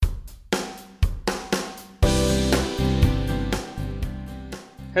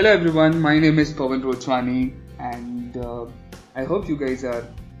Hello everyone, my name is Pawan Rochwani and I hope you guys are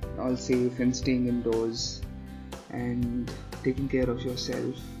all safe and staying indoors and taking care of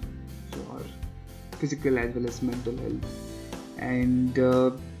yourself, your physical as well as mental health. And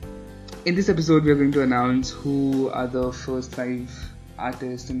in this episode, we are going to announce who are the first 5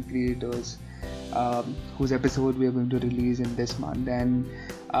 artists and creators whose episode we are going to release in this month. And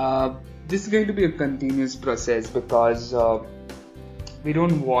this is going to be a continuous process because we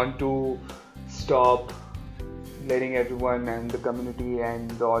don't want to stop letting everyone and the community and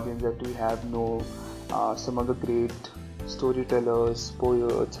the audience that we have know some of the great storytellers,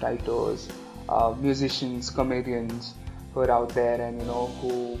 poets, writers, musicians, comedians who are out there and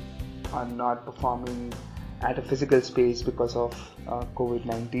who are not performing at a physical space because of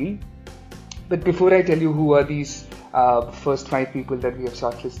COVID-19. But before I tell you who are these first 5 people that we have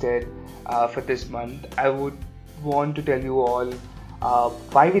shortlisted for this month, I would want to tell you all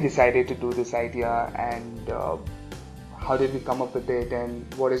why we decided to do this idea and how did we come up with it and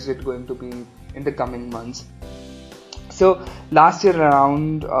what is it going to be in the coming months. So last year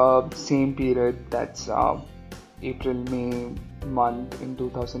around same period, that's April-May month in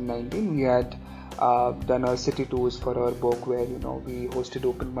 2019, we had done our city tours for our book where we hosted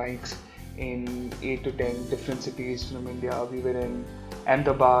open mics in 8 to 10 different cities from India. We were in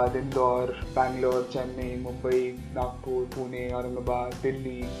Ahmedabad, Indore, Bangalore, Chennai, Mumbai, Nagpur, Pune, Aurangabad,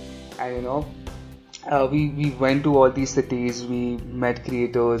 Delhi, and we went to all these cities. We met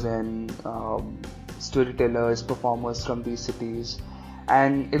creators and storytellers, performers from these cities,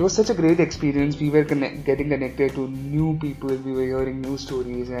 and it was such a great experience. We were getting connected to new people. We were hearing new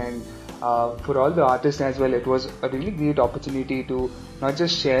stories, and for all the artists as well, it was a really great opportunity to not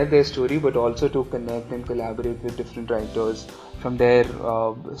just share their story but also to connect and collaborate with different writers from their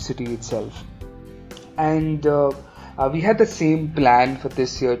city itself. And we had the same plan for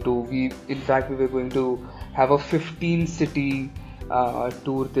this year too. In fact, we were going to have a 15 city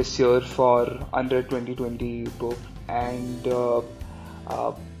tour this year for under 2020 book, and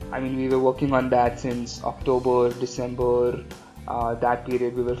we were working on that since October, December. That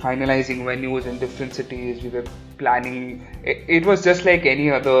period we were finalizing venues in different cities. We were planning. It was just like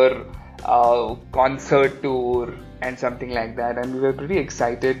any other concert tour and something like that, and we were pretty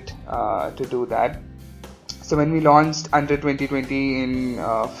excited to do that. So when we launched under 2020 in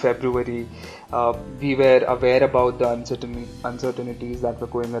February, we were aware about the uncertainties that were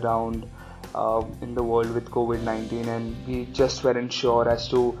going around in the world with COVID-19, and we just weren't sure as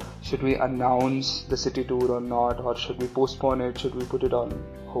to should we announce the city tour or not, or should we postpone it, should we put it on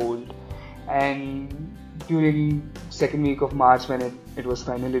hold. And during second week of March, when it was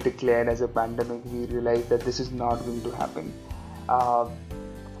finally declared as a pandemic, we realized that this is not going to happen.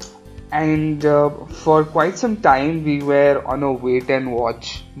 And for quite some time we were on a wait and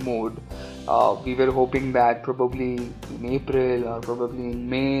watch mode. We were hoping that probably in April or probably in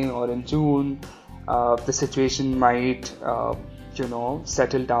May or in June the situation might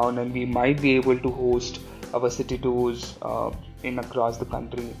settle down and we might be able to host our city tours in across the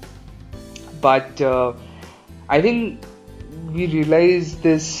country. But I think we realized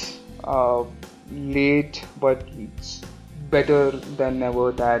this late, but it's better than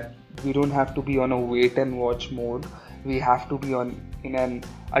ever that we don't have to be on a wait and watch mode. We have to be in an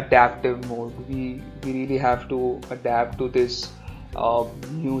adaptive mode. We really have to adapt to this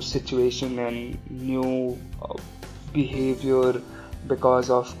new situation and new behavior because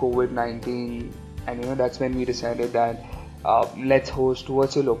of COVID-19. And that's when we decided that let's host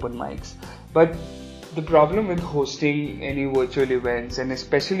virtual open mics. But the problem with hosting any virtual events, and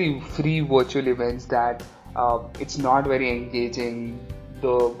especially free virtual events, that it's not very engaging.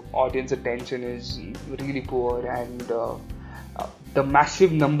 The audience attention is really poor, and the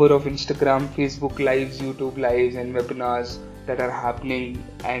massive number of Instagram, Facebook lives, YouTube lives and webinars that are happening,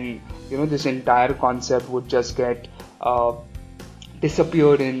 and this entire concept would just get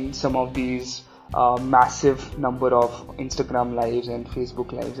disappeared in some of these massive number of Instagram lives and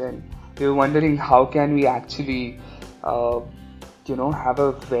Facebook lives. And we were wondering how can we actually have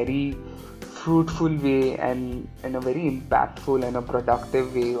a very fruitful way and in a very impactful and a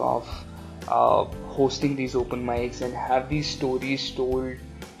productive way of hosting these open mics and have these stories told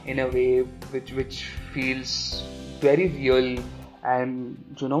in a way which feels very real and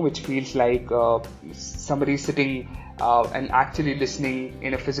which feels like somebody sitting and actually listening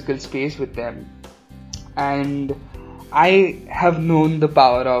in a physical space with them. And I have known the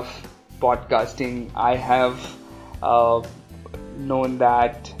power of podcasting. I have known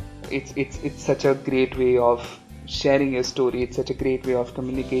that it's such a great way of sharing your story. It's such a great way of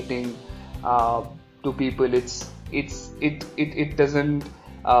communicating to people. It doesn't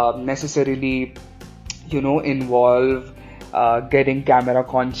necessarily involve getting camera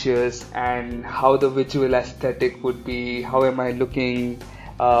conscious and how the visual aesthetic would be, how am I looking,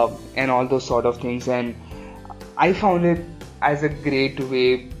 and all those sort of things. And I found it as a great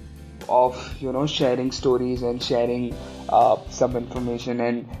way of sharing stories and sharing some information.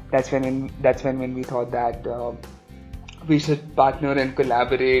 And that's when we thought that we should partner and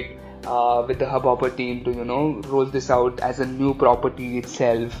collaborate with the Hubhopper team to roll this out as a new property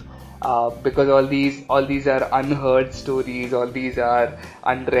itself. Because all these are unheard stories, all these are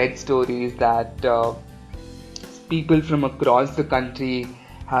unread stories that people from across the country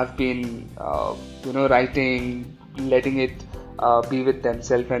have been writing, letting it be with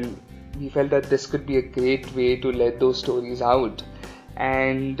themselves. And we felt that this could be a great way to let those stories out.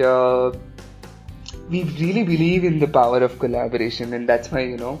 And we really believe in the power of collaboration, and that's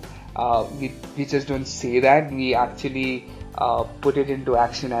why we just don't say that, we actually put it into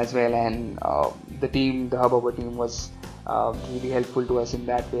action as well. And the Hubhopper team was really helpful to us in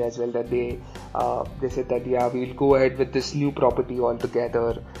that way as well, that they said that we'll go ahead with this new property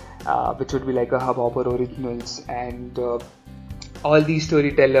altogether, which would be like a Hubhopper Originals. And all these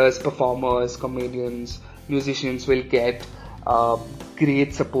storytellers, performers, comedians, musicians will get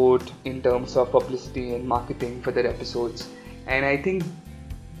great support in terms of publicity and marketing for their episodes. And I think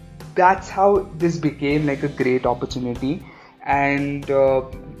that's how this became like a great opportunity. And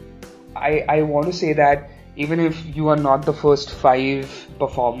I want to say that even if you are not the first 5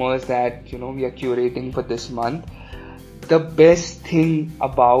 performers that we are curating for this month, the best thing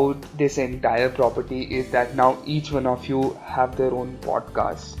about this entire property is that now each one of you have their own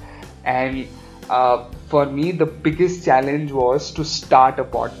podcast. And for me, the biggest challenge was to start a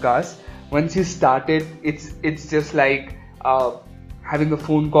podcast. Once you start it, it's just like having a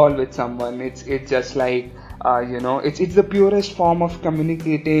phone call with someone. It's just like it's the purest form of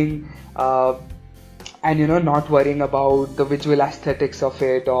communicating, and not worrying about the visual aesthetics of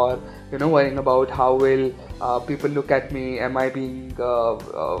it, or worrying about how will people look at me, am I being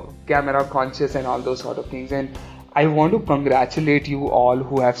camera conscious, and all those sort of things. And I want to congratulate you all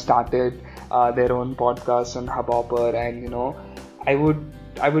who have started their own podcasts on Hubhopper. And I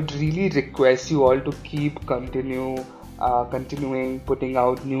would really request you all to keep continuing putting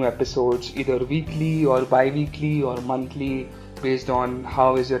out new episodes, either weekly or bi-weekly or monthly, based on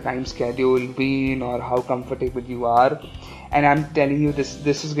how is your time schedule been or how comfortable you are. And I'm telling you,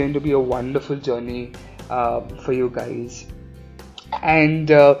 this is going to be a wonderful journey for you guys. And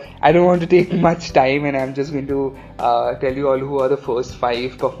I don't want to take much time, and I'm just going to tell you all who are the first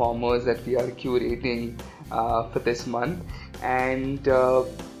 5 performers that we are curating for this month. And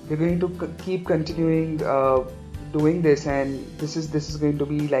we're going to keep continuing doing this, and this is going to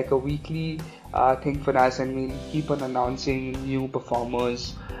be like a weekly thing for us, and we'll keep on announcing new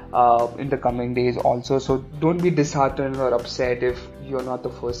performers in the coming days also. So don't be disheartened or upset if you're not the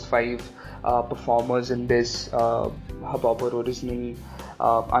first 5 performers in this Hubhopper Original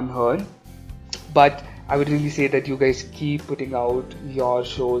Unheard. But I would really say that you guys keep putting out your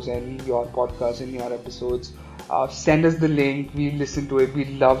shows and your podcasts and your episodes. Send us the link, we listen to it. We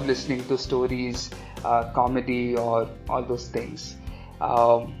love listening to stories, comedy, or all those things.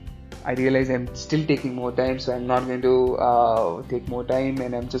 I realize I'm still taking more time, so I'm not going to take more time,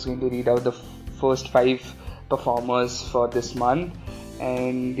 and I'm just going to read out the first 5 performers for this month.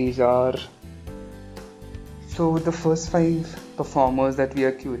 And these are, so the first 5 performers that we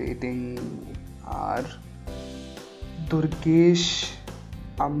are curating are Durgesh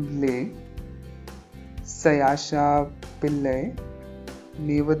Amble, Sayasha Pillai,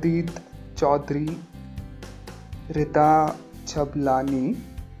 Nevadit Chaudhary, Rita Chablani,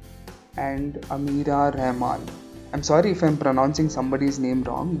 and Amira Rahman. I'm sorry if I'm pronouncing somebody's name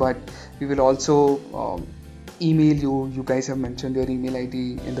wrong, but we will also email you. You guys have mentioned your email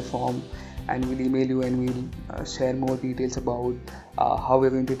ID in the form, and we'll email you and we'll share more details about how we're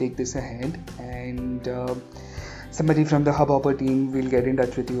going to take this ahead. And somebody from the Hubhopper team will get in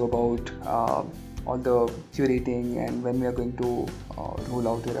touch with you about all the curating and when we are going to roll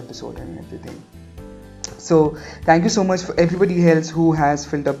out your episode and everything. So thank you so much for everybody else who has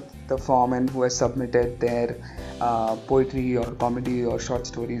filled up the form and who has submitted their poetry or comedy or short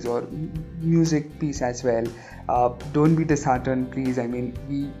stories or music piece as well. Don't be disheartened, please. I mean,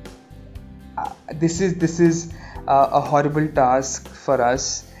 this is a horrible task for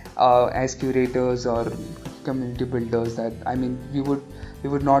us as curators or community builders. That we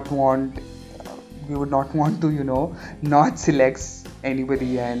would not want to not select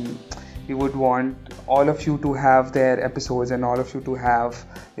anybody, and we would want all of you to have their episodes and all of you to have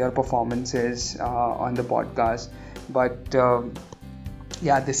your performances on the podcast. But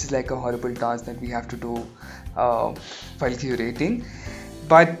yeah, this is like a horrible task that we have to do while curating.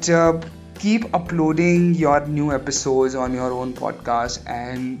 But keep uploading your new episodes on your own podcast,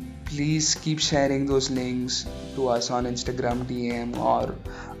 and please keep sharing those links to us on Instagram DM or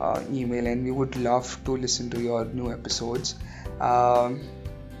email, and we would love to listen to your new episodes. Um,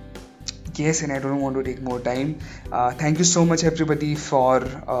 yes, and I don't want to take more time. Thank you so much, everybody,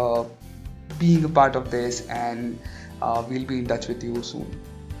 for being a part of this, and we'll be in touch with you soon.